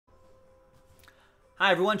Hi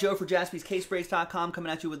everyone, Joe for JaspysCaseBreaks.com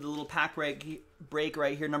coming at you with a little pack break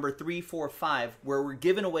right here, number 345, where we're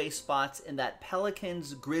giving away spots in that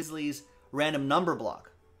Pelicans-Grizzlies random number block.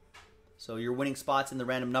 So you're winning spots in the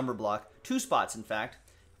random number block. 2 spots, in fact.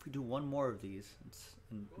 If we do one more of these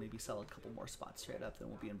and maybe sell a couple more spots straight up, then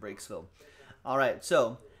we'll be in Breaksville. All right,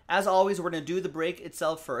 so as always, we're going to do the break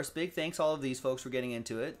itself first. Big thanks to all of these folks for getting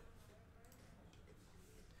into it.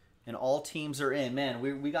 And all teams are in. Man,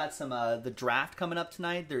 we got some the draft coming up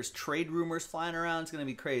tonight. There's trade rumors flying around. It's going to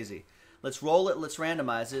be crazy. Let's roll it. Let's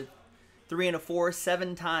randomize it. 3 and a 4,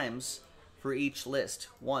 7 times for each list.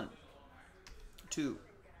 1, 2,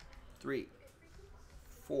 3,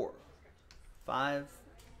 4, 5,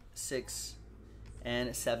 6,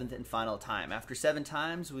 and 7th and final time. After 7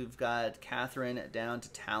 times, we've got Catherine down to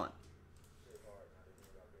talent.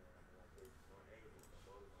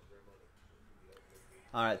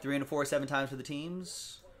 All right, 3 and a 4, 7 times for the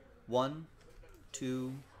teams. 1,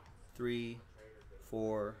 2, 3,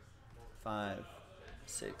 4, 5,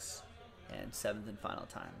 6, and 7th and final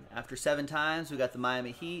time. After 7 times, we got the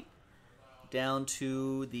Miami Heat down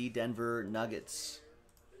to the Denver Nuggets.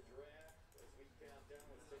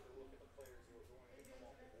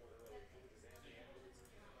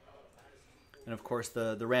 And of course,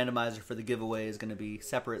 the randomizer for the giveaway is going to be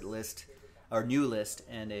separate list, or new list,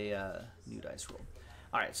 and a new dice roll.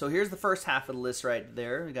 All right, so here's the first half of the list right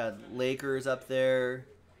there. We got Lakers up there.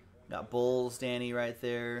 We got Bulls, Danny right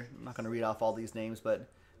there. I'm not going to read off all these names, but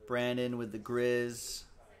Brandon with the Grizz.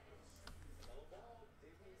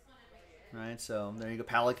 All right, so there you go.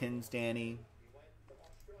 Pelicans, Danny.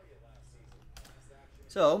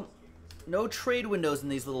 So, no trade windows in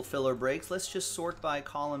these little filler breaks. Let's just sort by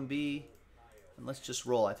column B, and let's just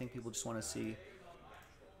roll. I think people just want to see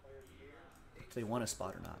if they want a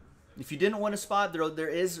spot or not. If you didn't win a spot, there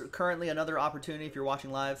is currently another opportunity, if you're watching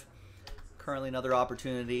live, currently another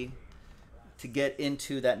opportunity to get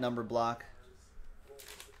into that number block.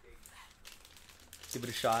 Give it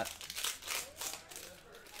a shot.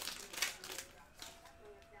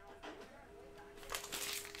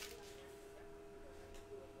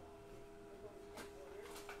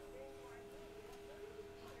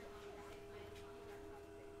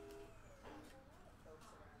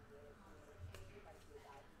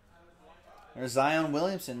 There's Zion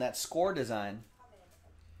Williamson, that score design.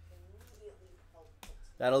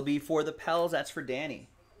 That'll be for the Pels. That's for Danny.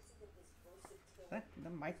 That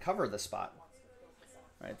might cover the spot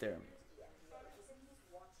right there.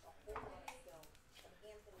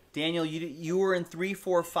 Daniel, you were in 3,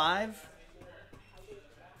 4, 5.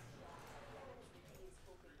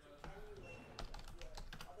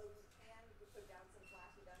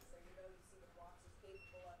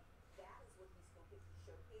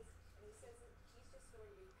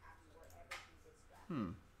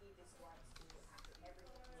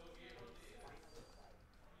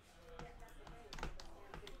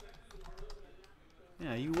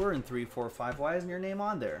 Yeah, you were in 3, 4, 5. Why isn't your name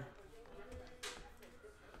on there?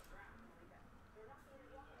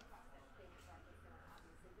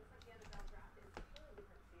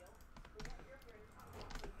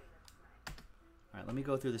 All right, let me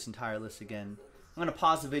go through this entire list again. I'm going to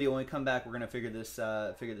pause the video. When we come back, we're going to figure this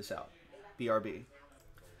out. BRB.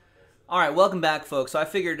 All right, welcome back, folks. So I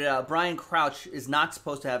figured it out. Brian Crouch is not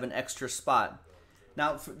supposed to have an extra spot.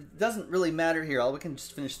 Now, it doesn't really matter here. We can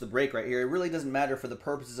just finish the break right here. It really doesn't matter for the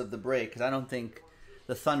purposes of the break because I don't think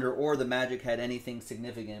the Thunder or the Magic had anything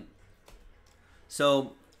significant.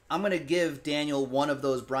 So I'm going to give Daniel one of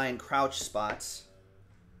those Brian Crouch spots.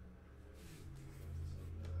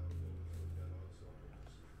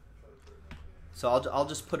 So I'll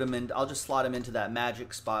just put him in. I'll just slot him into that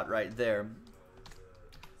Magic spot right there.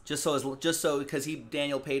 Just so because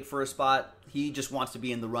Daniel paid for a spot, he just wants to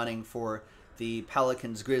be in the running for the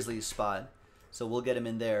Pelicans-Grizzlies spot. So we'll get him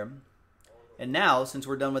in there. And now, since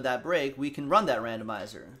we're done with that break, we can run that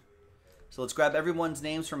randomizer. So let's grab everyone's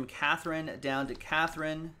names from Catherine down to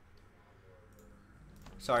Catherine.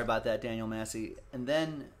 Sorry about that, Daniel Massey. And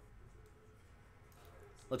then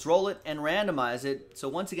let's roll it and randomize it. So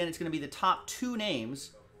once again, it's going to be the top 2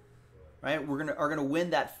 names, right? Are gonna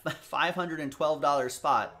win that $512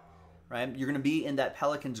 spot, right? You're going to be in that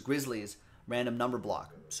Pelicans-Grizzlies random number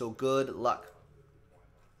block. So good luck.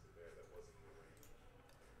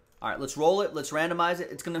 All right, let's roll it. Let's randomize it.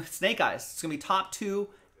 It's going to snake eyes. It's going to be top 2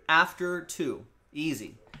 after 2.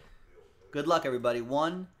 Easy. Good luck, everybody.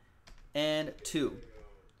 1 and 2.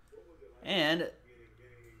 And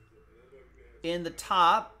in the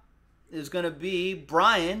top is going to be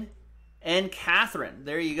Brian and Catherine.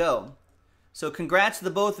 There you go. So congrats to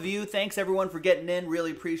the both of you. Thanks, everyone, for getting in.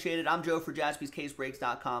 Really appreciate it. I'm Joe for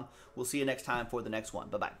JaspysCaseBreaks.com. We'll see you next time for the next one.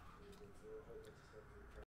 Bye-bye.